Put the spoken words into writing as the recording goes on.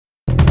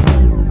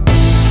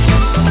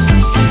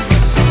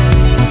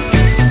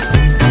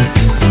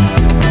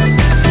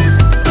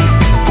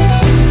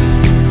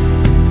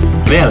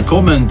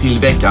Välkommen till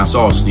veckans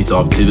avsnitt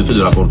av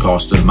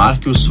TV4-podcasten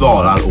Marcus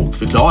svarar och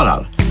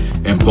förklarar.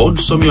 En podd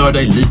som gör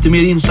dig lite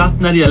mer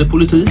insatt när det gäller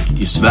politik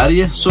i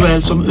Sverige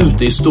såväl som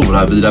ute i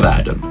stora vida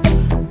världen.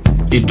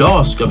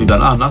 Idag ska vi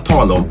bland annat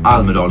tala om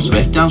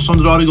Almedalsveckan som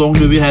drar igång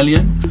nu i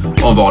helgen,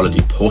 om valet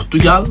i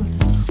Portugal,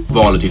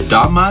 valet i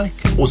Danmark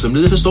och sen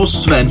blir det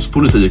förstås svensk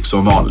politik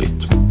som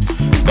vanligt.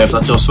 Efter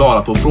att jag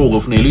svarar på frågor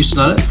från er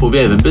lyssnare får vi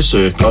även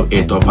besök av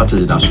ett av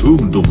partiernas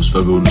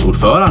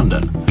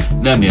ungdomsförbundsordföranden,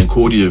 nämligen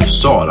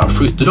KDUs Sara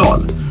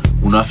Skyttedal.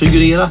 Hon har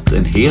figurerat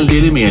en hel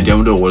del i media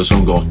under året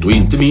som gått och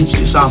inte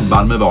minst i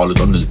samband med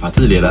valet av ny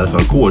partiledare för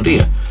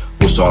KD.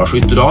 Och Sara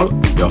Skyttedal,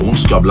 hon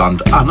ska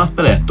bland annat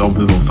berätta om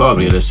hur hon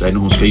förbereder sig när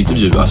hon ska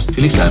intervjuas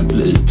till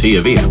exempel i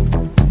TV.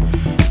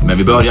 Men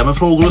vi börjar med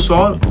frågor och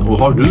svar, och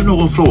har du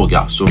någon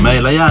fråga så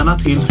mejla gärna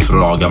till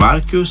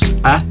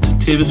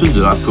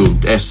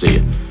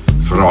fragamarcus@tv4.se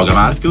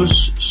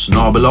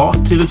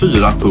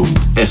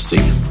fragamarcus@tv4.se.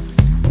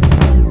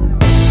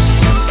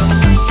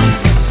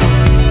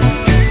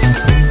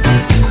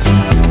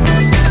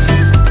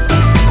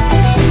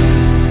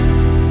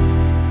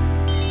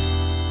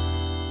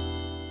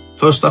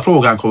 Första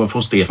frågan kommer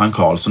från Stefan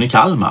Karlsson i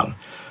Kalmar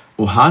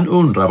och han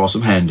undrar vad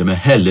som händer med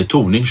Helle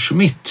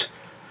Thorning-Schmidt.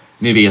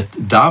 Ni vet,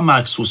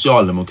 Danmarks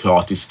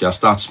socialdemokratiska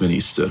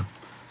statsminister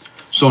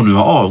som nu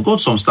har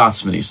avgått som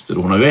statsminister,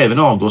 och hon har ju även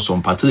avgått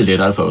som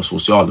partiledare för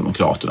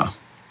Socialdemokraterna.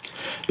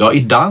 Ja, i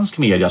dansk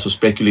media så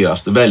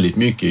spekuleras det väldigt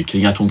mycket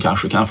kring att hon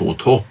kanske kan få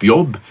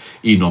toppjobb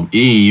inom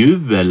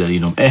EU eller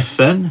inom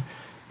FN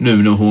nu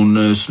när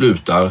hon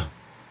slutar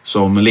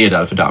som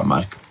ledare för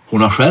Danmark.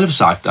 Hon har själv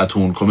sagt att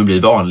hon kommer bli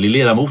vanlig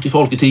ledamot i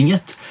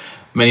Folketinget,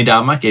 men i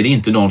Danmark är det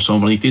inte någon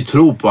som riktigt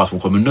tror på att hon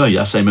kommer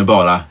nöja sig med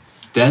bara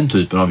den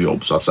typen av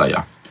jobb så att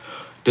säga.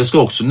 Det ska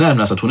också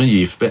nämnas att hon är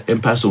gift med en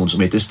person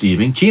som heter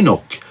Stephen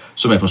Kinnock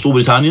som är från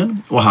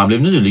Storbritannien, och han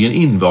blev nyligen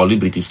invald i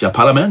brittiska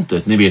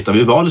parlamentet. Ni vet att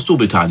vi valde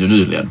Storbritannien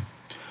nyligen.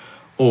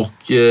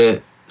 Och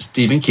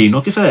Stephen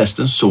Kinnock är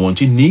förresten son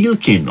till Neil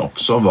Kinnock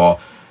som var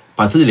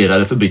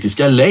partiledare för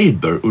brittiska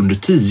Labour under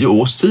 10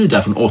 års tid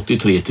där från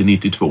 83 till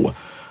 92.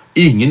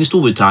 Ingen i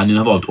Storbritannien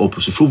har varit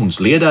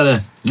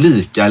oppositionsledare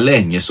lika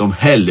länge som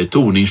Helle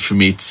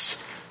Thorning-Schmidts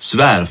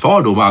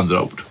svärfar då med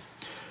andra ord.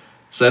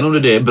 Sen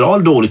om det är bra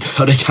eller dåligt,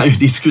 det kan ju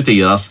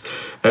diskuteras.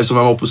 Eftersom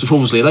han var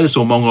oppositionsledare i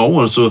så många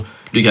år så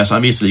lyckas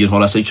han visserligen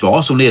hålla sig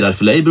kvar som ledare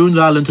för Labour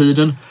under all den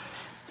tiden.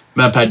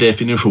 Men per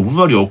definition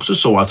var det också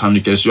så att han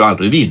lyckades ju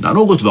aldrig vinna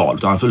något val,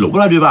 utan han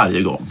förlorade ju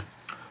varje gång.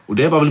 Och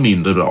det var väl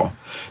mindre bra.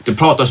 Det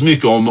pratas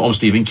mycket om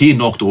Stephen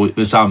Kinnock då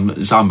i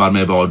samband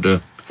med vad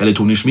Helle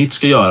Thorning-Schmidt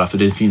ska göra, för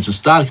det finns en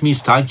stark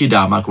misstanke i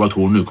Danmark om att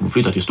hon nu kommer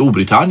flytta till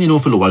Storbritannien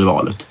och förlorade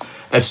valet,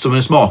 eftersom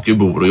hennes make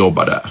bor och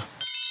jobbar där.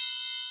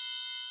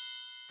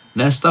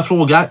 Nästa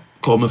fråga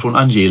kommer från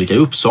Angelica i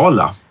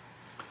Uppsala.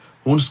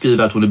 Hon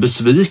skriver att hon är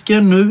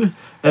besviken nu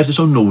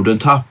eftersom Norden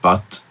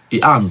tappat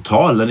i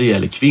antal när det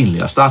gäller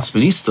kvinnliga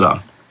statsministrar.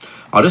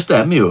 Ja, det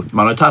stämmer ju.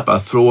 Man har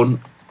tappat från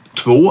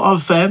 2 av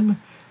 5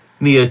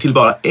 ner till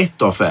bara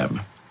 1 av 5.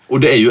 Och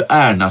det är ju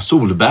Erna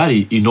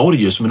Solberg i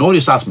Norge som är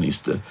Norges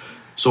statsminister,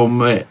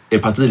 som är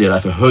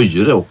partiledare för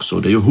Høyre också.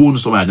 Det är ju hon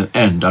som är den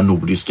enda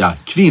nordiska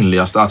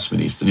kvinnliga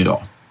statsministern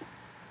idag.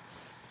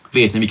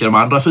 Vet ni vilka de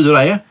andra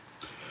 4 är?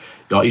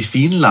 Ja, i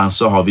Finland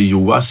så har vi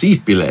Juha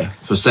Sipilä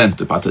för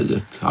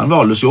Centerpartiet. Han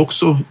valdes ju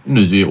också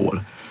ny i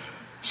år.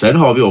 Sen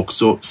har vi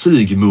också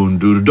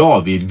Sigmundur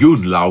David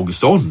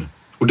Gunnlaugsson.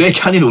 Och det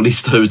kan ni nog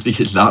lista ut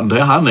vilket land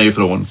han är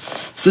ifrån.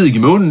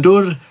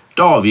 Sigmundur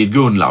David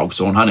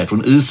Gunnlaugsson, han är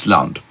från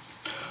Island.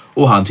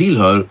 Och han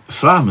tillhör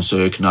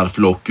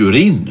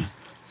Framsöknarflokkurin.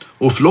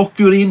 Och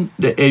flokkurin,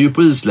 det är ju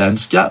på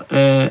isländska,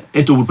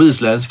 ett ord på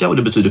isländska, och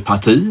det betyder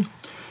parti.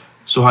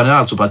 Så han är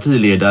alltså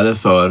partiledare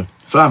för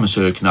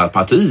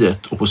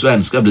Framsöknarpartiet, och på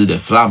svenska blir det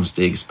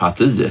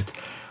Framstegspartiet.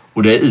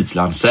 Och det är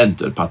Islands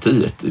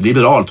Centerpartiet, ett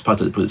liberalt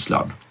parti på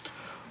Island.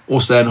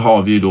 Och sen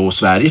har vi ju då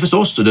Sverige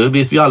förstås, så det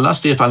vet vi alla,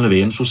 Stefan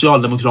Löfven,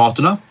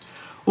 Socialdemokraterna.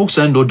 Och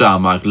sen då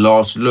Danmark,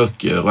 Lars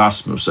Løkke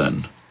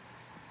Rasmussen.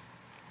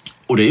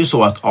 Och det är ju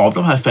så att av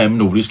de här 5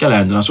 nordiska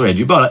länderna så är det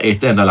ju bara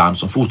ett enda land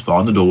som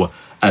fortfarande då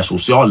är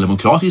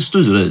socialdemokratiskt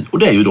styre i, och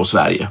det är ju då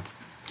Sverige.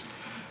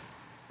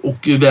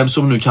 Och vem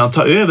som nu kan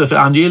ta över, för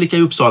Angelica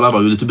i Uppsala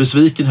var ju lite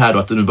besviken här då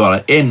att det nu bara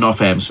är 1 av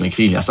 5 som är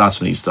kvinnliga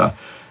statsministrar.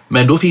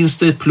 Men då finns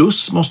det ett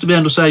plus, måste vi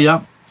ändå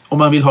säga, om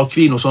man vill ha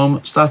kvinnor som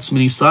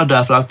statsministrar,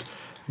 därför att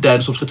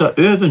den som ska ta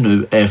över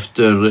nu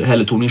efter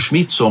Helle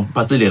Thorning-Schmidt som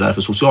partiledare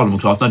för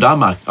Socialdemokraterna i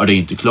Danmark, ja, det är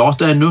inte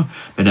klart ännu,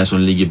 men den som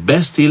ligger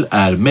bäst till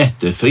är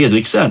Mette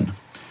Frederiksen.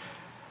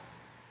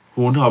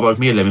 Hon har varit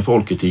medlem i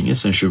Folketinget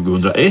sedan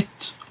 2001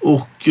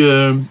 och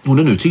hon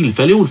är nu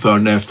tillfällig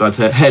ordförande efter att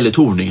Helle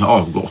Thorning har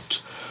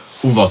avgått.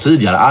 Hon var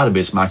tidigare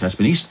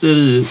arbetsmarknadsminister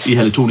i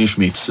Helle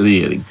Thorning-Schmidts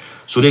regering.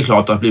 Så det är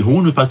klart att blir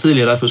hon nu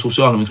partiledare för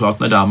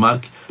Socialdemokraterna i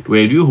Danmark, då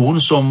är det ju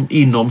hon som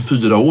inom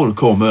 4 år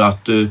kommer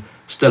att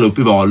ställa upp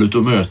i valet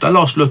och möta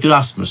Lars Løkke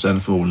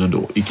Rasmussen förmodligen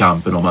då i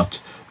kampen om att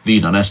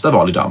vinna nästa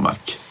val i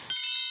Danmark.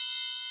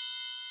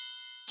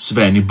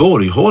 Sven i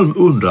Borgholm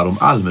undrar om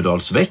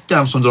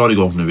Almedalsveckan som drar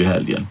igång nu i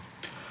helgen.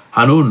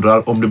 Han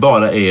undrar om det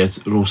bara är ett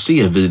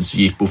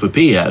rosévinsgippo för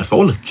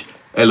PR-folk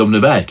eller om det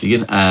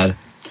verkligen är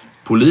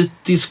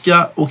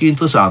politiska och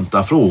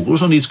intressanta frågor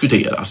som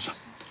diskuteras.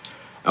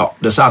 Ja,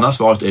 det sanna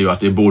svaret är ju att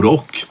det är både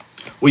och.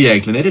 Och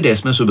egentligen är det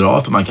som är så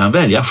bra, för man kan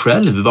välja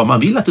själv vad man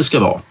vill att det ska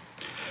vara.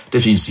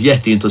 Det finns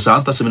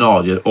jätteintressanta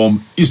seminarier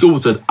om i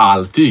stort sett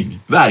allting.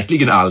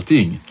 Verkligen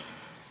allting.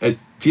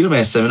 Till och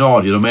med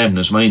seminarier om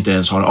ämnen som man inte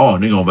ens har en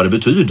aning om vad det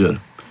betyder.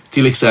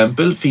 Till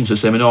exempel finns det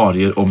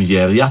seminarier om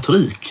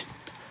geriatrik.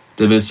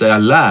 Det vill säga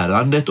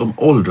lärandet om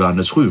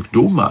åldrandets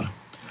sjukdomar.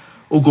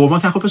 Och går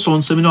man kanske på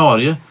sånt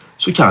seminarium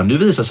så kan det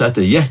visa sig att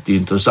det är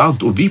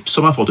jätteintressant och vips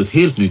har man fått ett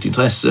helt nytt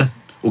intresse.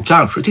 Och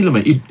kanske till och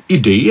med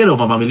idéer om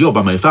vad man vill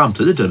jobba med i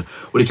framtiden.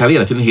 Och det kan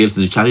leda till en helt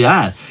ny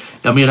karriär.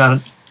 Jag menar,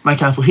 man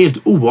kan få helt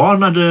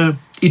oanade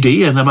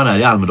idéer när man är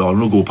i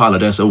Almedalen och går på alla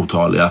dessa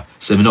otaliga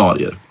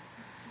seminarier.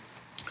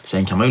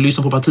 Sen kan man ju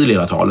lyssna på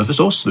partiledartalen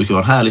förstås. Det brukar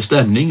vara en härlig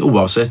stämning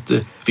oavsett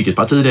vilket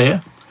parti det är.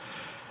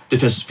 Det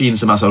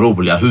finns en massa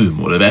roliga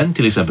humorevent,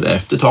 till exempel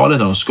efter talen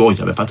där de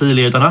skojar med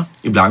partiledarna.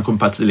 Ibland kommer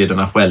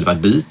partiledarna själva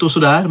dit och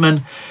sådär.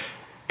 Men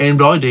en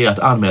bra idé är att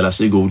anmäla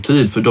sig i god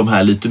tid för de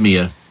här lite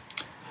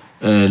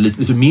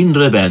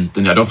mindre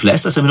eventen. Ja, de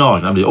flesta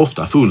seminarierna blir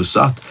ofta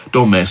fullsatt.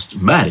 De mest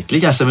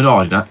märkliga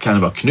seminarierna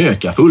kan vara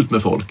knöka fullt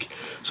med folk.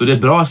 Så det är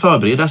bra att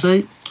förbereda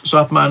sig så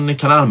att man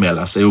kan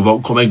anmäla sig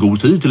och komma i god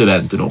tid till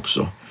eventen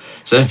också.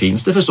 Sen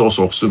finns det förstås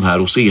också de här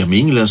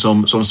roséminglen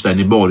som Sven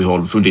i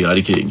Borgholm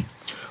funderade kring.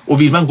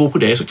 Och vill man gå på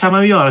det så kan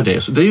man ju göra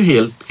det. Så det är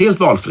ju helt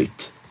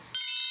valfritt.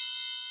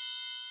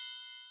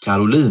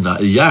 Carolina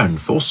i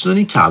Järnfossen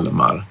i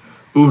Kalmar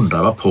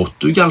undrar vad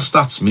Portugals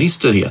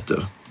statsminister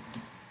heter.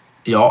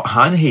 Ja,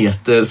 han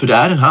heter, för det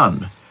är en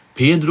han,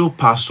 Pedro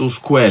Passos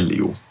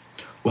Coelho.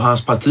 Och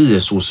hans parti är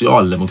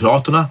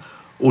Socialdemokraterna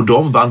och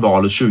de vann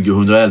valet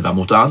 2011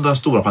 mot det andra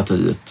stora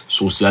partiet,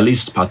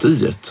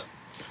 Socialistpartiet.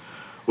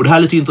 Och det här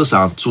är lite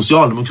intressant.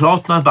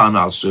 Socialdemokraterna vann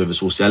alltså över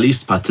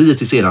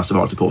Socialistpartiet i senaste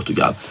valet i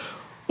Portugal.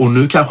 Och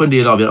nu kanske en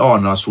del av er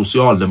anar att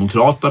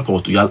Socialdemokraterna i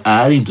Portugal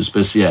är inte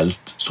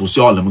speciellt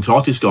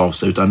socialdemokratiska av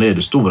sig, utan det är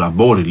det stora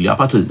borgerliga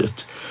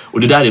partiet. Och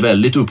det där är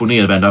väldigt upp- och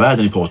nervända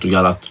världen i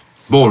Portugal, att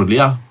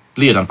borgerliga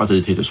ledande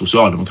partiet heter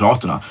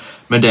Socialdemokraterna.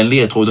 Men den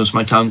ledtråden som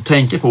man kan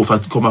tänka på för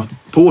att komma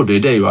på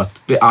det är ju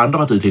att det andra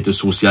partiet heter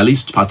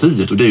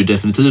Socialistpartiet, och det är ju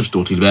definitivt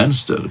då till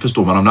vänster, det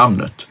förstår man av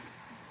namnet.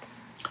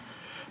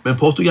 Men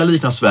Portugal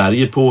liknar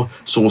Sverige på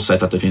så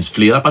sätt att det finns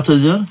flera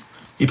partier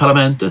i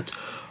parlamentet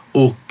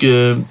och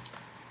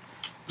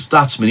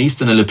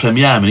statsministern eller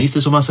premiärminister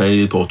som man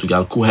säger i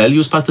Portugal,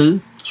 Coelhos parti,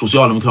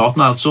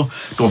 Socialdemokraterna alltså,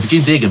 de fick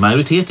inte egen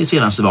majoritet i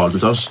senaste valet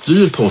utan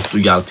styr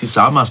Portugal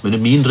tillsammans med det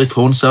mindre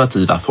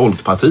konservativa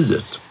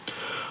Folkpartiet.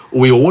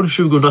 Och i år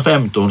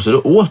 2015 så är det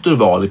åter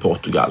val i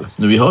Portugal,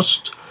 nu i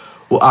höst.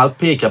 Och allt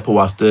pekar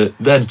på att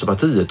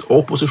Vänsterpartiet,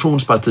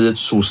 oppositionspartiet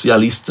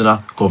Socialisterna,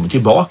 kommer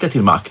tillbaka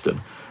till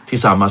makten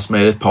tillsammans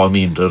med ett par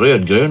mindre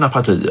rödgröna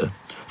partier.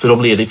 För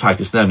de leder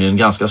faktiskt nämligen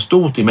ganska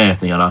stort i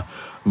mätningarna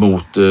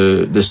mot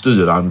det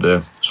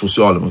styrande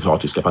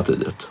socialdemokratiska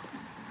partiet.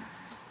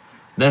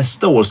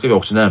 Nästa år ska vi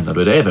också nämna,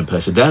 då är det även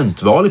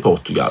presidentval i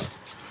Portugal.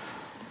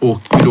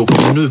 Och då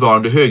kommer den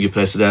nuvarande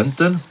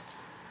högerpresidenten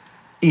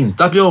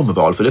inte att bli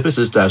omvald, för det är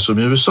precis där som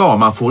i USA.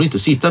 Man får inte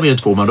sitta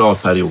med 2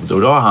 mandatperioder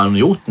och det har han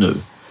gjort nu.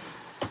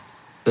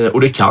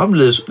 Och det kan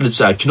bli lite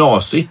så här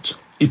knasigt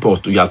i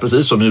Portugal,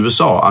 precis som i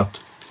USA,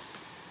 att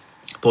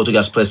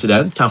Portugals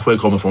president kanske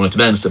kommer från ett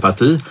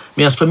vänsterparti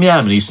medan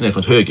premiärministern är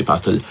från ett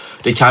högerparti.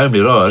 Det kan ju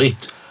bli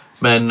rörigt.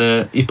 Men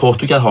i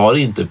Portugal har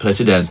inte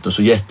presidenten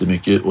så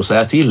jättemycket att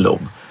säga till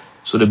om.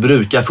 Så det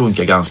brukar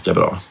funka ganska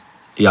bra.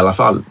 I alla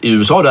fall. I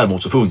USA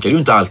däremot så funkar det ju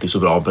inte alltid så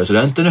bra. Om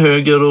presidenten är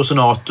höger och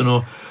senaten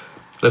och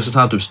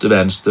representanthuset till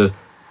vänster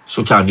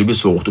så kan det bli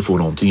svårt att få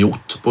någonting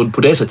gjort.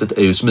 På det sättet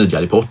är ju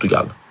smidigare i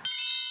Portugal.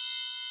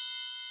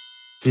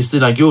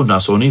 Kristina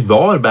Gunnarsson i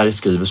Varberg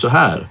skriver så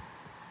här.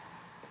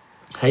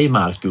 Hej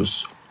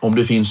Marcus, om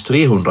det finns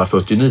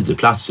 349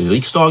 platser i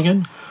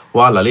riksdagen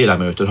och alla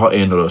ledamöter har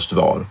en röst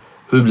var,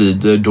 hur blir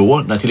det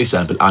då när till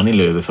exempel Annie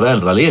Lööf är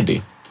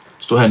föräldraledig?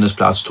 Står hennes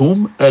plats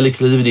tom eller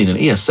kliver det in en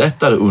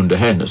ersättare under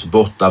hennes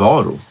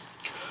bortavaro?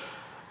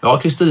 Ja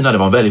Kristina, det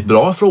var en väldigt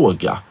bra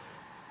fråga.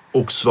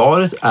 Och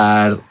svaret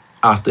är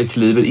att det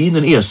kliver in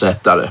en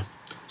ersättare.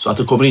 Så att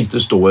det kommer inte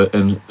stå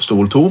en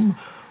stol tom.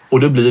 Och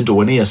det blir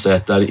då en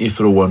ersättare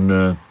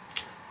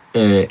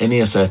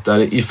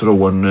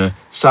ifrån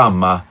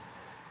samma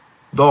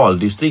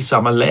valdistrikt,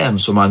 samma län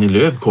som Annie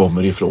Lööf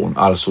kommer ifrån.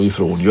 Alltså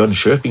ifrån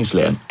Jönköpings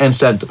län. En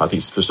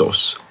centerpartist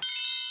förstås.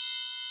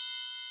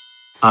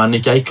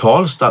 Annika i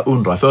Karlstad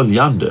undrar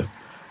följande.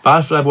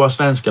 Varför är våra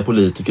svenska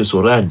politiker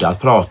så rädda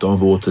att prata om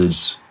vår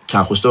tids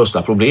kanske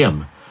största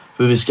problem?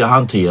 Hur vi ska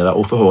hantera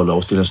och förhålla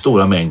oss till den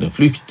stora mängden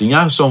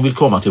flyktingar som vill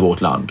komma till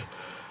vårt land.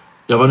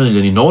 Jag var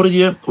nyligen i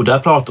Norge och där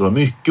pratar de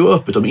mycket och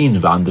öppet om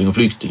invandring och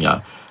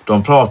flyktingar.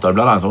 De pratar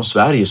bland annat om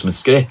Sverige som ett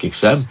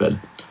skräckexempel.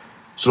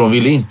 Så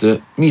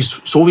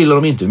ville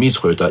de inte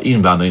missköta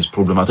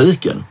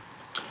invandringsproblematiken.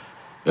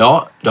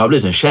 Ja, det har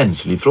blivit en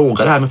känslig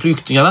fråga det här med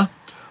flyktingarna.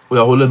 Och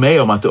jag håller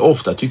med om att det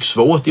ofta tycks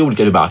svårt i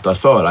olika debatter att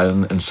föra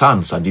en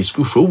sansad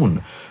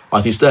diskussion. Och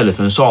att istället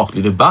för en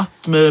saklig debatt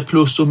med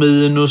plus och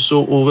minus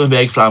och en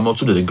väg framåt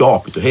så blir det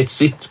gapigt och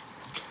hetsigt.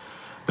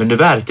 Men det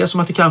verkar som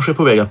att det kanske är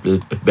på väg att bli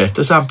ett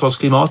bättre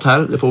samtalsklimat här.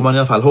 Det får man i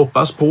alla fall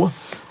hoppas på.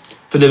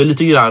 För det är väl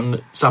lite grann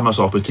samma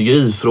sak med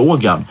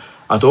tiggerifrågan.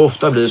 Att det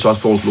ofta blir så att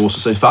folk låser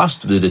sig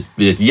fast vid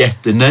ett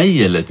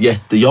jättenej eller ett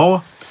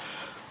jätteja.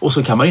 Och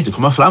så kan man inte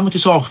komma framåt i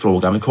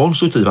sakfrågan med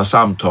konstruktiva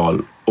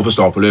samtal och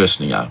förslag på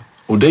lösningar.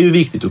 Och det är ju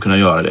viktigt att kunna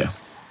göra det.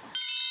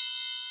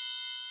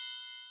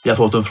 Jag har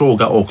fått en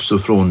fråga också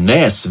från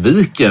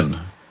Näsviken.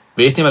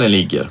 Vet ni var den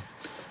ligger?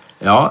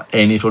 Ja,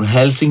 är ni från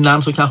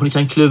Hälsingland så kanske ni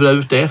kan klura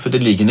ut det, för det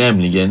ligger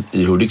nämligen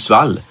i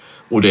Hudiksvall.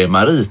 Och det är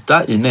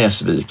Marita i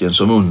Näsviken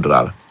som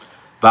undrar: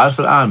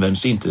 varför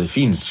används inte det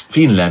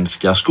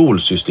finländska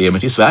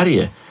skolsystemet i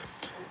Sverige?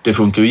 Det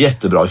funkar ju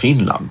jättebra i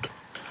Finland.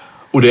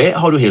 Och det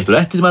har du helt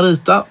rätt i,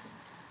 Marita.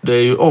 Det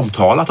är ju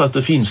omtalat att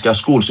det finska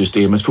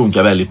skolsystemet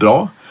funkar väldigt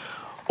bra.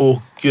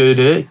 Och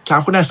det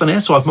kanske nästan är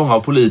så att många av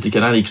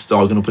politikerna i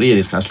riksdagen och på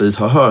regeringskansliet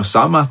har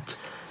hörsammat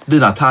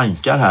dina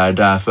tankar här,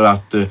 därför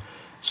att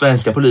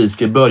svenska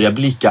politiker börjar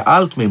blicka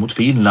allt mer mot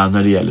Finland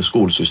när det gäller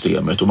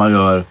skolsystemet. Och man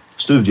gör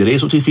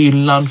studieresor till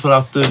Finland för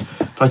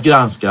att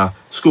granska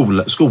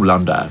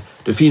skolan där.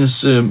 Det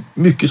finns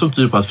mycket som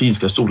tyder på att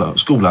finska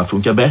skolan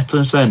funkar bättre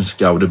än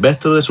svenska och det är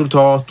bättre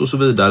resultat och så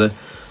vidare.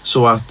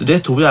 Så att det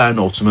tror jag är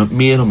något som är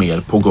mer och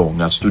mer på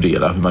gång att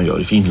studera hur man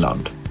gör i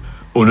Finland.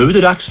 Och nu är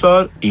det dags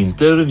för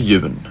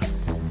intervjun.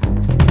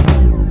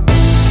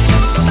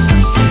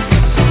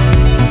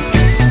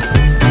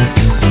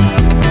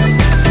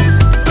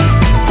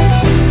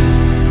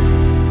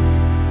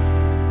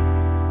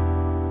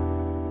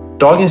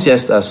 Dagens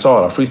gäst är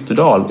Sara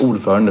Skyttedal,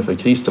 ordförande för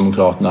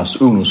Kristdemokraternas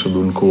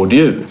ungdomsförbund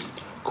KDU.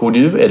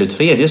 KDU är det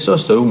tredje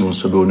största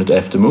ungdomsförbundet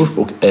efter MUF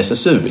och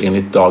SSU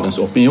enligt dagens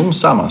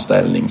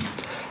opinionssammanställning,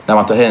 när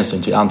man tar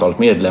hänsyn till antalet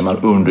medlemmar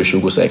under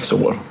 26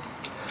 år.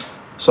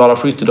 Sara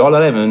Skyttedal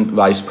är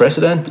även vice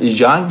president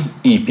i Young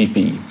EPP,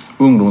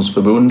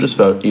 ungdomsförbundet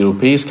för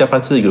Europeiska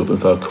partigruppen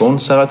för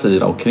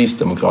konservativa och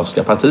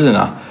kristdemokratiska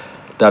partierna,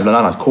 där bland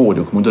annat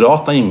KD och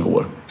Moderaterna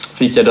ingår.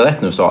 Fick jag det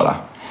rätt nu, Sara?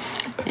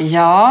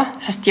 Ja,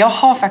 fast jag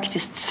har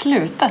faktiskt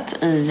slutat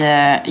i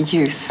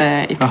Youth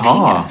EPP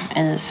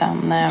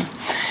sedan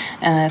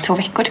 2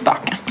 veckor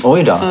tillbaka.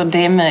 Oj då. Så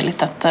det är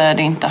möjligt att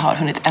det inte har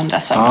hunnit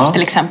ändras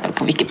till exempel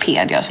på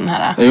Wikipedia och sådana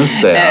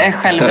här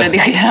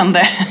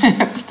självredigerande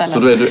ställen. Så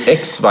då är du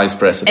ex-vice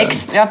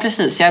president? Ja,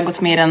 precis. Jag har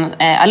gått med i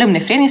en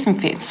alumniförening som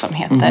finns som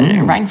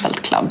heter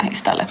Reinfeldt Club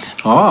istället.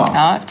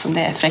 Ja, eftersom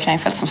det är Fredrik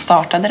Reinfeldt som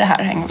startade det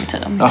här en gång i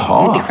tiden,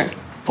 97.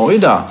 Oj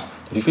då,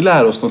 vi fick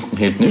lära oss något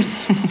helt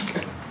nytt.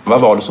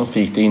 Vad var det som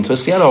fick dig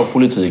intresserad av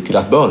politik till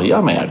att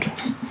börja med?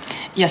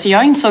 Ja, så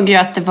jag insåg ju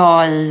att det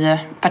var i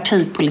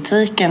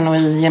partipolitiken och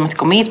genom att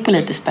gå med i ett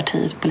politiskt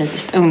parti, ett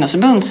politiskt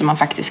ungdomsförbund, som man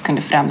faktiskt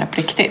kunde förändra på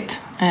riktigt.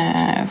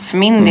 För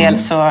min del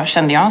så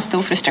kände jag en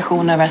stor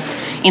frustration över att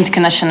inte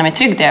kunna känna mig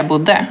trygg där jag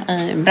bodde.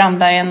 I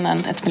Brandbergen,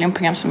 ett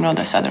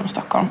miljonprogramsområde söder om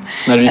Stockholm.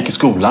 När du gick i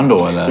skolan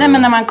då? Eller? Nej,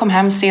 men när man kom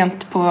hem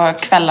sent på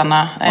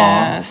kvällarna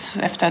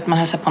efter att man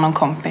hälsade på någon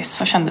kompis,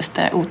 så kändes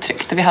det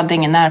otryggt. Och vi hade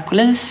ingen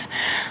närpolis.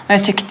 Och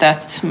jag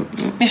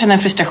kände en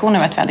frustration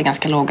över att vi hade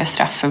ganska låga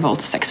straff för vålds-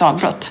 och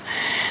sexualbrott.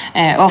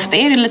 Och ofta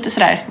är det lite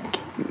sådär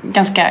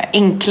ganska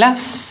enkla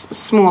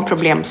små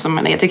problem som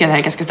jag tycker att det här är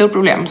ett ganska stort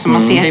problem som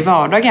man ser i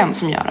vardagen,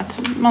 som gör att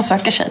man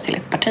söker sig till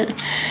ett parti.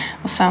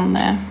 Och sen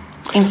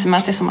inser man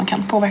att det är så man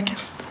kan påverka.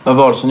 Vad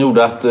var det som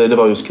gjorde att det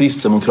var just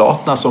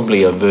Kristdemokraterna som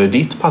blev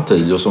ditt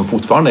parti och som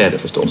fortfarande är det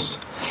förstås?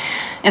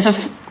 Alltså,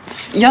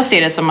 jag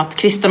ser det som att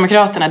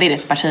Kristdemokraterna, det är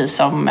ett parti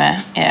som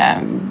är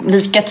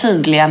lika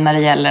tydliga när det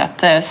gäller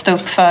att stå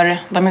upp för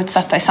de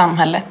utsatta i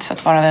samhället, så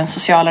att vara den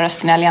sociala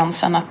rösten i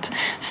alliansen, att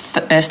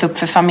stå upp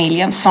för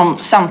familjen,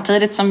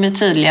 samtidigt som vi är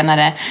tydliga när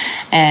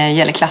det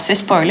gäller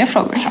klassiskt borgerliga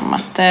frågor, som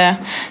att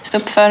stå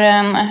upp för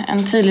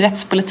en tydlig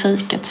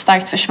rättspolitik, ett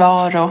starkt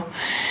försvar och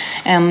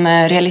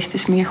en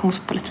realistisk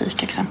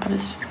migrationspolitik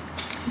exempelvis.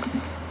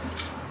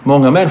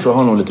 Många människor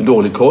har nog lite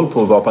dålig koll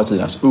på vad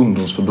partiernas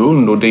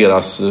ungdomsförbund och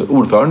deras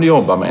ordförande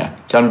jobbar med.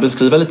 Kan du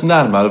beskriva lite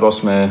närmare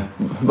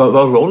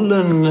vad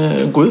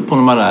rollen går ut på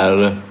när man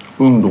är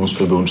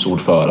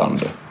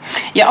ungdomsförbundsordförande?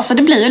 Ja, alltså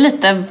det blir ju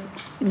lite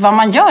vad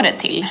man gör det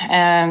till.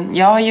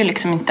 Jag har ju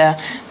liksom inte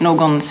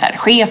någon så här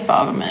chef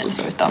över mig eller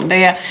så, utan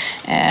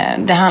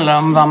det handlar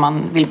om vad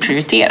man vill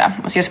prioritera.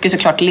 Alltså jag ska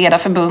såklart leda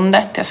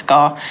förbundet, jag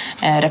ska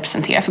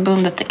representera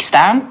förbundet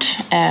externt,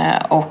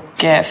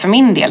 och för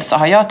min del så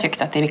har jag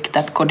tyckt att det är viktigt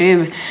att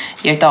KDU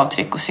ger ett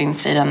avtryck och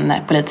syns i den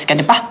politiska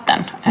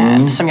debatten,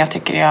 som jag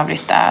tycker i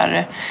övrigt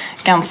är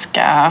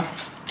ganska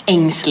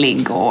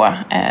ängslig och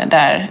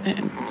där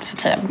så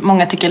att säga,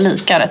 många tycker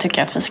lika, och där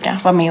tycker jag att vi ska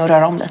vara med och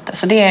röra om lite.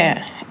 Så det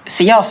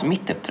ser jag som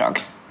mitt uppdrag.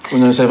 Och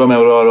när du säger vara med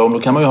och röra om, då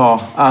kan man ju ha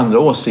andra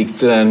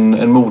åsikter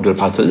än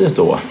moderpartiet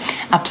då.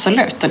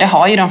 Absolut, och det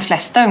har ju de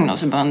flesta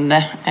ungdomsförbund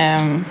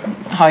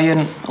har ju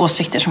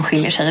åsikter som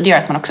skiljer sig. Det gör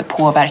att man också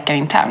påverkar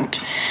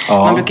internt.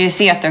 Ja. Man brukar ju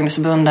se att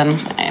ungdomsförbunden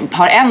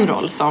har en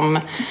roll som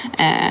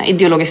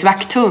ideologisk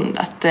vakthund.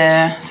 Att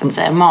så att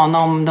säga mana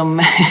om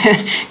de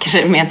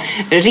kanske mer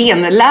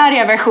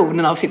renläriga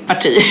versionen av sitt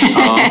parti.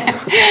 Ja.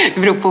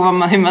 Det beror på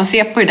hur man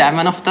ser på det där.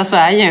 Men ofta så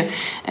är ju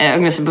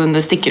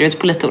ungdomsförbunden sticker ut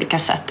på lite olika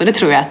sätt. Och det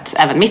tror jag att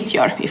även mitt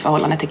gör i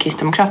förhållande till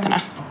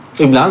Kristdemokraterna.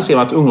 Ibland ser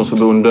man att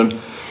ungdomsförbunden,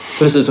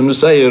 precis som du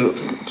säger,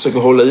 försöker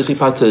hålla i sitt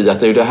parti att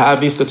det är det här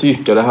vi ska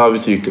tycka, det här har vi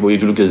tyckt i vår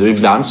ideologi. Och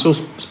ibland så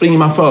springer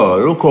man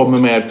före och kommer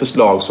med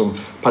förslag som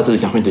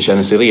partiet kanske inte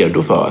känner sig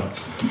redo för.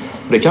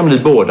 Det kan bli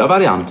båda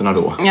varianterna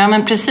då. Ja,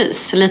 men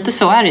precis. Lite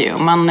så är det ju.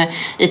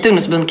 I ett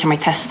ungdomsförbund kan man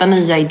ju testa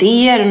nya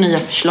idéer och nya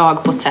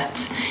förslag på ett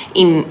sätt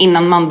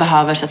innan man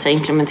behöver så att säga,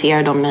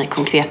 implementera dem i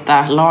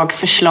konkreta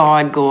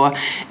lagförslag och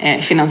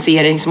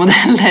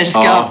finansieringsmodeller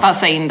ska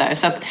passa in där.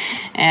 Så att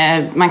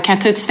man kan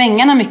ta ut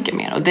svängarna mycket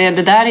mer. Och det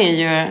där är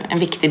ju en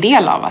viktig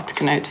del av att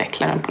kunna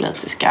utveckla den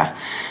politiska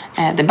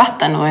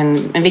debatten och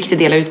en viktig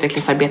del av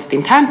utvecklingsarbetet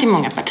internt i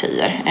många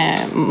partier.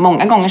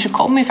 Många gånger så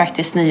kommer ju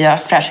faktiskt nya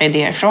fräscha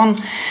idéer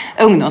från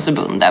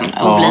ungdomsförbunden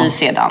och blir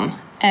sedan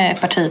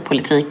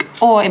partipolitik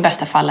och i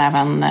bästa fall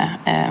även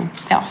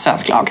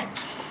svensk lag.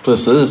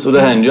 Precis, och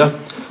det händer ju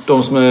att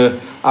de som är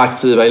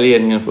aktiva i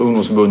ledningen för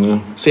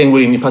ungdomsförbunden sen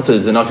går in i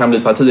partierna och kan bli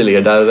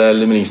partiledare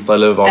eller minister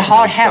eller vad som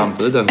helst i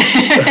framtiden.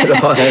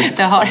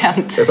 Det har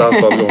hänt ett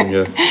antal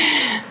gånger.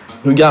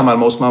 Hur gammal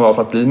måste man vara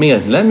för att bli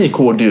medlem i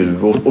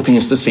KDU? Och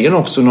finns det sen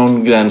också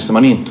någon gräns där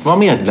man inte får vara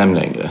medlem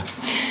längre?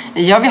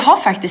 Ja, vi har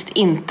faktiskt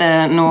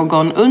inte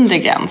någon undre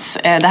gräns.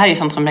 Det här är ju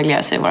sånt som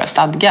regleras i våra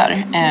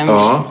stadgar.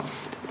 Ja.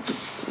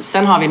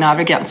 Sen har vi en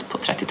övre gräns på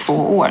 32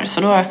 år,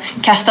 så då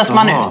kastas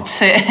man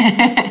ut.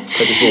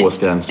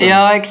 32-årsgränsen.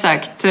 Ja,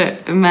 exakt.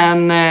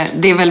 Men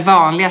det är väl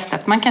vanligast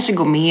att man kanske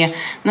går med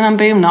när man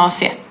börjar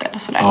gymnasiet eller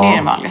sådär. Ja. Det är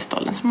den vanligaste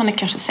åldern, så man är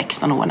kanske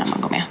 16 år när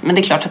man går med. Men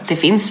det är klart att det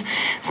finns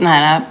såna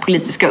här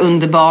politiska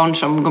underbarn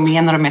som går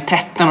med när de är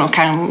 13 och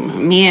kan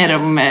mer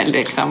om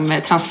liksom,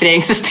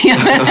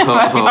 transfereringssystemet än vad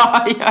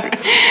jag gör.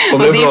 Och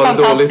det är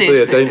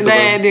fantastiskt.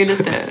 Det är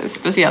lite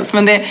speciellt.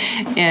 Men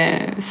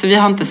så vi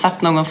har inte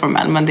satt någon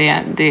formell, men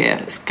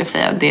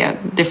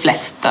det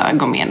flesta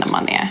går med när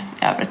man är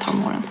över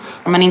tonåren.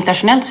 Men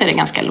internationellt så är det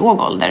ganska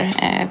låg ålder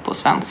på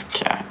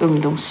svenska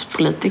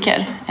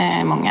ungdomspolitiker.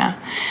 Många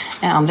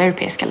andra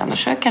europeiska länder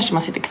så kanske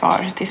man sitter kvar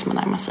tills man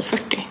närmar sig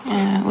 40.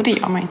 Och det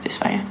gör man inte i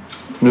Sverige.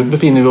 Nu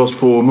befinner vi oss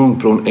på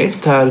Munkbron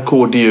 1 här,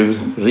 KDU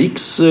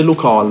Riks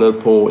lokaler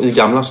i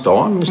Gamla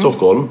stan i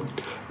Stockholm.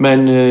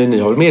 Men ni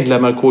har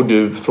medlemmar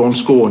KDU från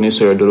Skåne i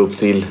söder upp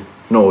till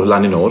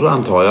Norrland i norr,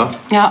 antar jag.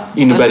 Ja,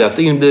 innebär det att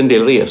det blir en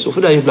del resor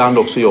för dig ibland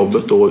också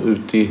jobbet då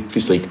ut i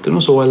distrikten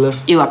och så, eller?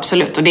 Jo,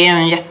 absolut. Och det är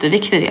en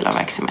jätteviktig del av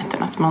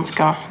verksamheten att man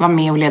ska vara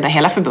med och leda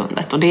hela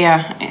förbundet. Och det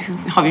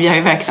har vi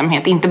ju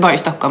verksamhet, inte bara i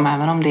Stockholm,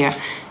 även om det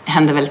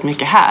händer väldigt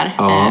mycket här.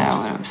 Ja.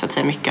 Så att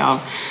säga mycket av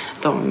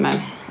de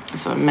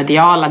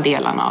mediala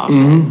delarna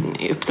av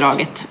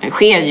uppdraget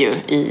sker ju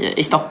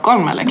i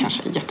Stockholm eller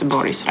kanske i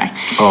Göteborg. Sådär.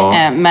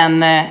 Ja.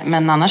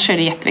 Men annars är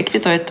det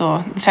jätteviktigt att ut och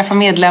träffa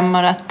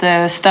medlemmar,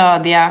 att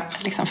stödja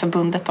liksom,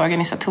 förbundet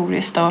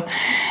organisatoriskt och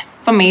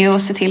vara med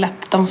och se till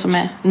att de som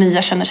är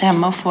nya känner sig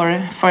hemma och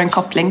får en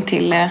koppling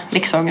till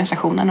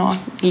riksorganisationen och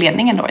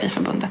ledningen då i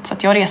förbundet. Så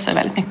att jag reser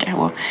väldigt mycket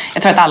och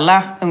jag tror att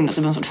alla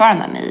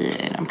ungdomsförbundsordföranden i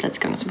de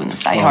politiska ungdomsförbunden i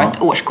Sverige har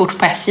ett årskort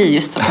på SJ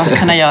just så att man ska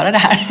kunna göra det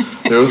här.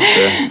 Just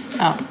det.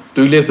 Ja.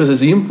 Du gled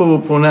precis in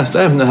på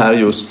nästa ämne här,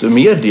 just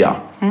media.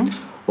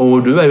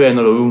 Och du är ju en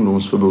av de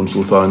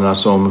ungdomsförbundsordförandena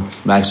som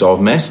märks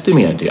av mest i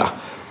media.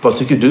 Vad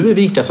tycker du är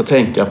viktigast att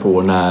tänka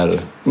på när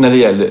det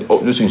gäller,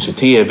 du syns i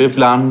tv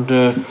ibland,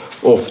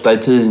 ofta i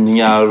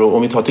tidningar, och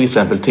om vi tar till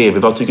exempel tv,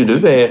 vad tycker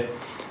du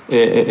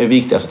är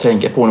viktigast att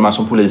tänka på när man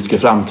som politiker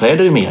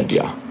framträder i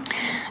media?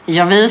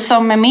 Ja, vi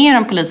som är med i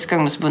de politiska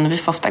ungdomsförbunden, vi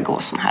får ofta gå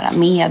såna här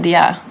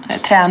media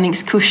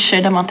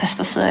träningskurser där man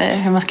testar sig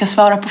hur man ska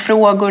svara på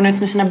frågor och ut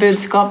med sina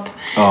budskap.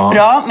 Ja.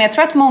 Bra, men jag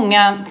tror att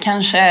många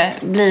kanske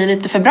blir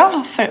lite för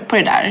bra på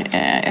det där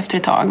efter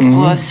ett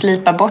tag och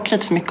slipar bort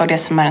lite för mycket av det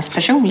som är ens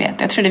personlighet.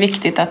 Jag tror det är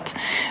viktigt att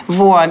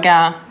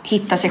våga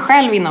hitta sig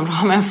själv inom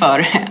ramen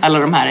för alla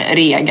de här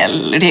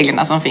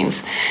reglerna som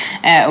finns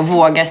och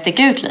våga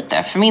sticka ut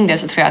lite. För min del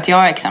så tror jag att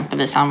jag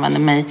exempelvis använder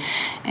mig,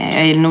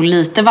 jag är nog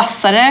lite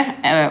vassare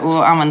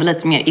och använder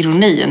lite mer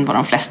ironi än vad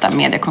de flesta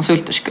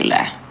mediekonsulter skulle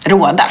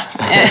råda.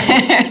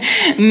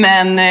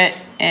 Men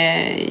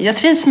jag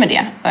trivs med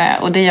det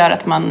och det gör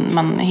att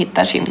man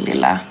hittar sin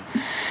lilla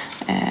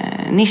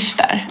nisch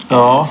där.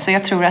 Ja. Så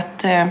jag tror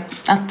att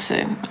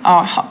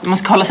man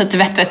ska hålla sig till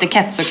vett och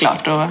etikett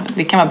såklart, och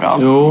det kan vara bra.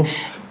 Jo.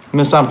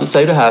 Men samtidigt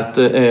säger du här att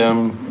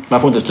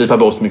man får inte slipa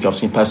bort så mycket av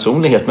sin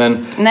personlighet.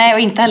 Men... Nej, och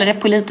inte heller det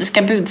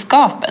politiska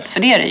budskapet. För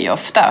det är det ju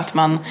ofta, att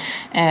man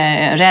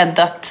är rädd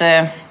att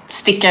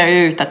sticka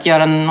ut, att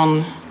göra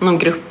någon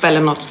grupp eller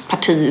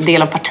något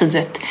del av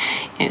partiet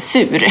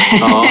sur.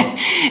 Ja.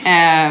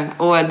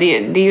 Och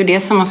det är ju det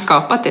som har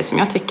skapat det som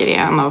jag tycker är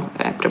en av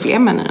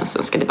problemen i den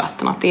svenska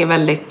debatten. Att det är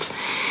väldigt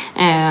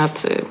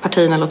att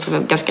partierna låter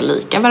ganska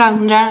lika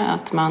varandra,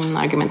 att man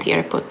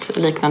argumenterar på ett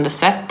liknande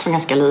sätt och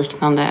ganska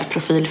liknande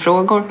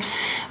profilfrågor.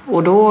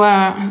 Och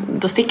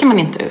då sticker man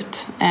inte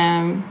ut.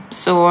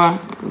 Så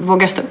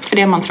våga stå upp för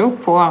det man tror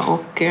på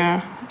och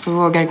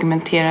våga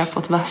argumentera på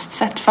ett vasst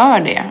sätt för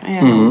det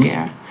är nog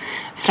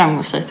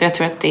framgångsrikt. Och jag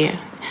tror att det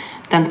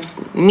är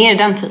mer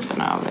den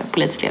typen av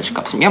politiskt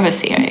ledarskap som jag vill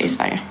se i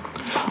Sverige.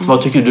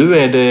 Vad tycker du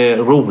är det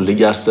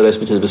roligaste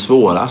respektive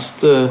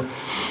svåraste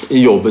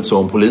i jobbet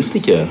som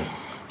politiker?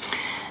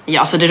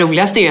 Ja, så det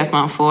roligaste är ju att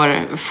man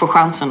får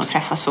chansen att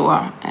träffa så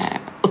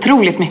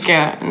otroligt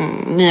mycket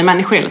nya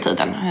människor hela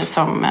tiden.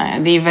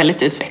 Det är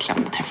väldigt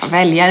utvecklande att träffa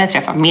väljare,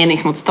 träffa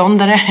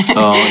meningsmotståndare.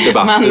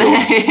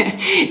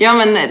 Ja,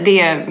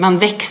 man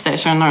växer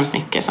så enormt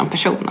mycket som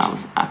person av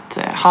att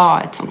ha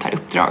ett sånt här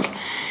uppdrag.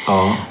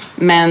 Ja.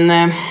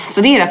 Men,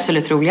 så det är det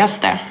absolut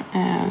roligaste.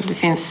 Det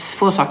finns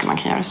få saker man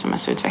kan göra som är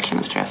så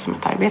utvecklande, tror jag, som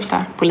att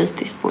arbeta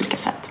politiskt på olika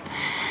sätt.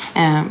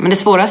 Men det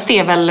svåraste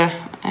är väl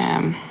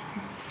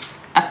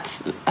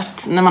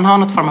att när man har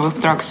något form av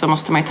uppdrag så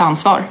måste man ju ta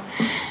ansvar.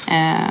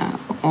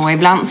 Och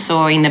ibland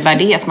så innebär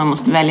det att man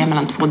måste välja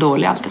mellan 2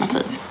 dåliga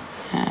alternativ.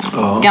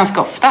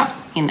 Ganska ofta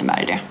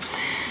innebär det.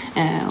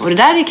 Och det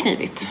där är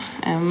knivigt.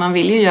 Man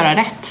vill ju göra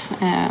rätt.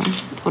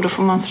 Och då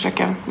får man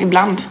försöka,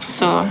 ibland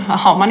så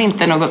har man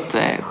inte något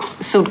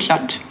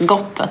solklart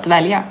gott att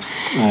välja.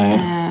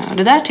 Och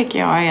det där tycker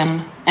jag är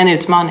en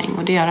utmaning.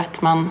 Och det gör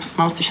att man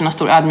måste känna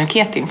stor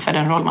ödmjukhet inför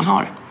den roll man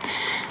har.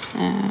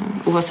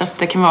 Oavsett,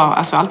 det kan vara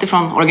alltså allt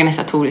ifrån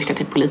organisatoriska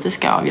till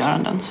politiska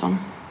avgöranden som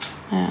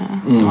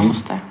man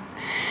måste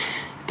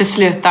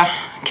besluta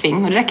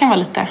kring. Och det där kan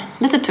vara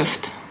lite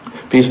tufft.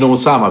 Finns det något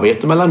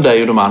samarbete mellan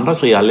dig och de andra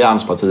 3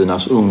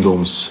 allianspartiernas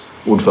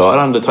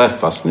ungdomsordförande?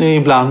 Träffas ni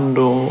ibland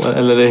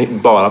eller är det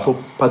bara på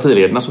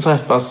partiledarna som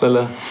träffas?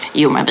 Eller?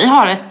 Jo, men vi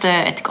har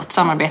ett gott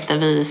samarbete.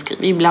 Vi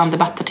skriver ibland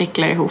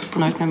debattartiklar ihop och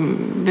når ut med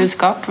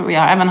budskap. Vi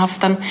har även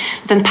haft en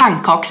liten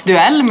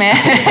pannkaksduell med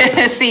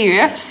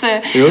CUFs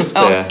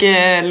och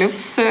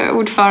LUFs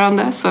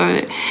ordförande. Så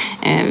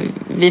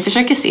vi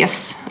försöker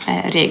ses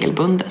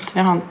regelbundet.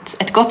 Vi har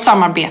ett gott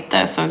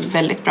samarbete, så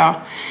väldigt bra.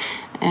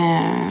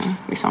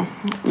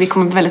 Vi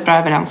kommer väldigt bra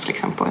överens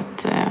på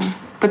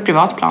ett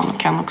privat plan och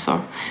kan också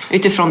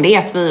utifrån det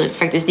att vi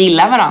faktiskt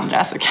gillar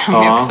varandra så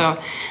kan vi också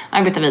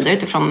arbeta vidare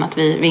utifrån att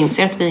vi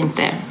inser att vi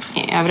inte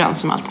är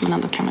överens om allt men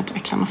ändå kan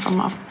utveckla någon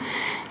form av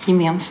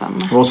gemensam.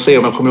 Man måste se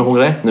om jag kommer ihåg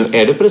rätt nu.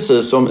 Är det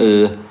precis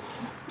som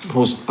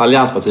hos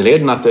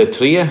allianspartiledarna att det är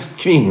 3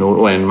 kvinnor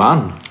och 1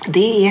 man?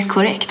 Det är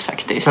korrekt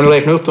faktiskt. Kan du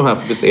räkna upp de här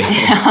för att se?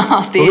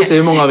 Ja, det... Får vi se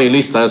hur många av er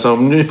lyssnare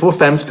som ni får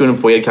 5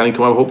 sekunder på er. Kan ni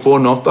komma på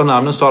något av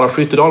namnen? Sara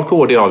Skyttedal,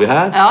 KD har vi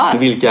här. Ja.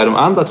 Vilka är de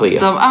andra 3?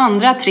 De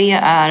andra 3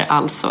 är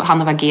alltså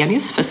Hanna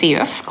Wagenius för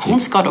CUF. Hon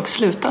ska dock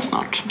sluta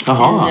snart.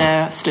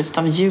 I slutet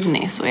av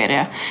juni så är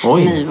det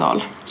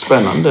nyval.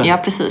 Spännande. Ja,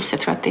 precis.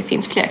 Jag tror att det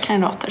finns fler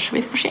kandidater så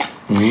vi får se.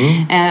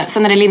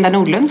 Sen är det Linda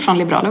Nordlund från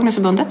Liberala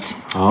ungdomsförbundet.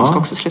 Hon ska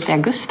också sluta i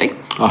augusti.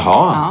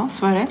 Ja,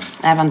 så är det.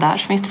 Även där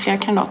så finns det flera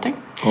kandidater.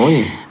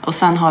 Oj. Och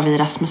sen har vi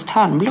Rasmus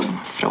Törnblom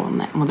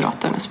från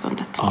Moderata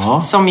ungdomsförbundet.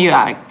 Som ju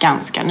är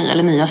ganska ny,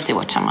 eller nyast i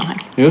vårt sammanhang.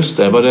 Just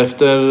det, var det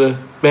efter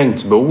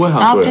Bengtsboe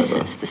han Ja,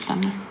 precis, det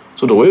stämmer.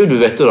 Så då är ju du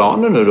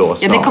veteraner nu då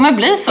snart. Ja, det kommer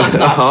bli så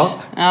snart.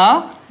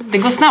 Ja, det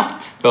går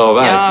snabbt. Ja,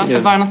 verkligen. Ja, för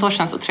bara något år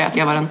sedan så tror jag att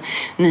jag var den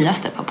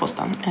nyaste på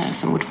posten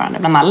som ordförande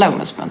bland alla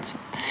ungdomsförbund.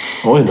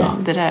 Oj då.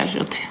 Det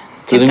där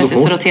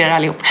plötsligt så roterar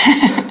allihop.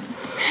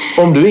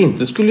 Om du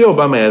inte skulle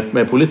jobba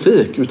med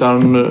politik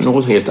utan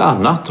något helt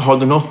annat, har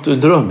du något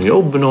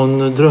drömjobb,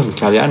 någon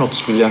drömkarriär, något du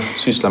skulle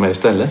syssla med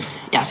istället?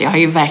 Ja, så jag har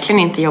ju verkligen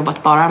inte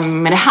jobbat bara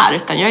med det här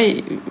utan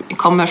jag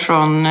kommer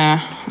från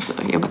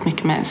jobbat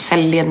mycket med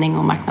säljledning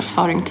och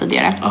marknadsföring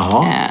tidigare.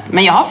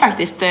 Men jag har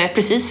faktiskt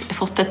precis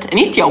fått ett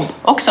nytt jobb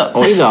också.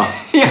 Oj då.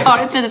 Jag har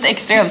ett litet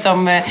extra jobb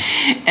som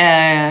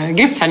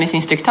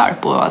gruppträningsinstruktör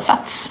på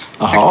Sats.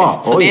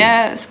 Faktiskt. Så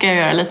det ska jag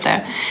göra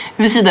lite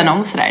vid sidan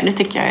om sådär. Det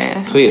tycker jag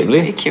är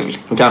trevligt. Det är kul.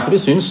 Då kanske det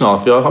syns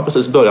snart för jag har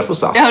precis börjat på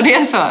Sats. Ja, det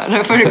är så.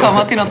 Då får du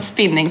komma till något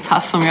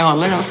spinningpass som jag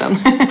håller och sen.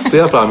 Ser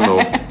jag fram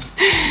emot.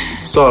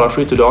 Sara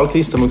Skyttedal,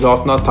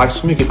 Kristdemokraterna, tack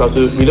så mycket för att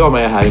du ville vara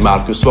med här i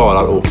Marcus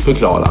svarar och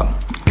förklarar.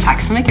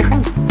 Tack så mycket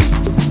själv.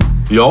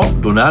 Ja,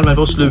 då närmar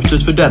vi oss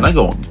slutet för denna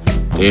gång.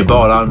 Det är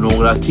bara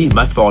några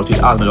timmar kvar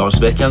till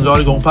Almedalsveckan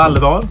drar igång på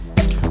allvar.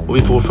 Och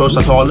vi får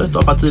första talet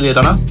av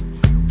partiledarna.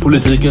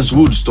 Politikens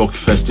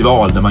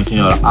Woodstock-festival där man kan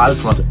göra allt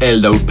från att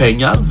elda upp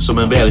pengar, som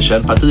en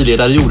välkänd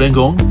partiledare gjorde en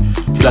gång,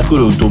 till att gå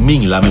runt och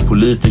mingla med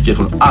politiker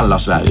från alla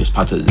Sveriges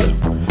partier.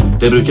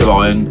 Det brukar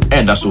vara en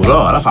enda stor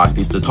röra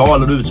faktiskt, där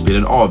talen och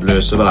utspelen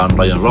avlöser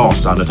varandra i en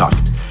rasande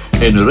takt.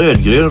 En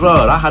rödgrön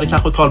röra hade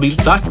kanske Carl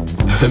Bildt sagt,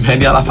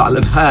 men i alla fall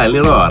en härlig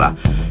röra,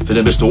 för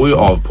den består ju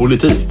av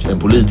politik, en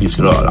politisk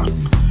röra.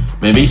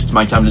 Men visst,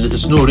 man kan bli lite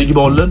snurrig i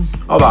bollen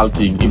av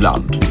allting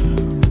ibland.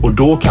 Och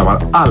då kan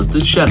man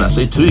alltid känna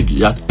sig trygg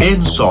i att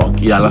en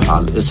sak i alla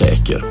fall är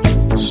säker.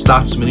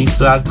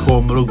 Statsministrar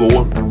kommer och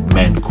går,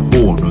 men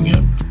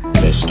konungen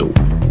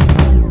består.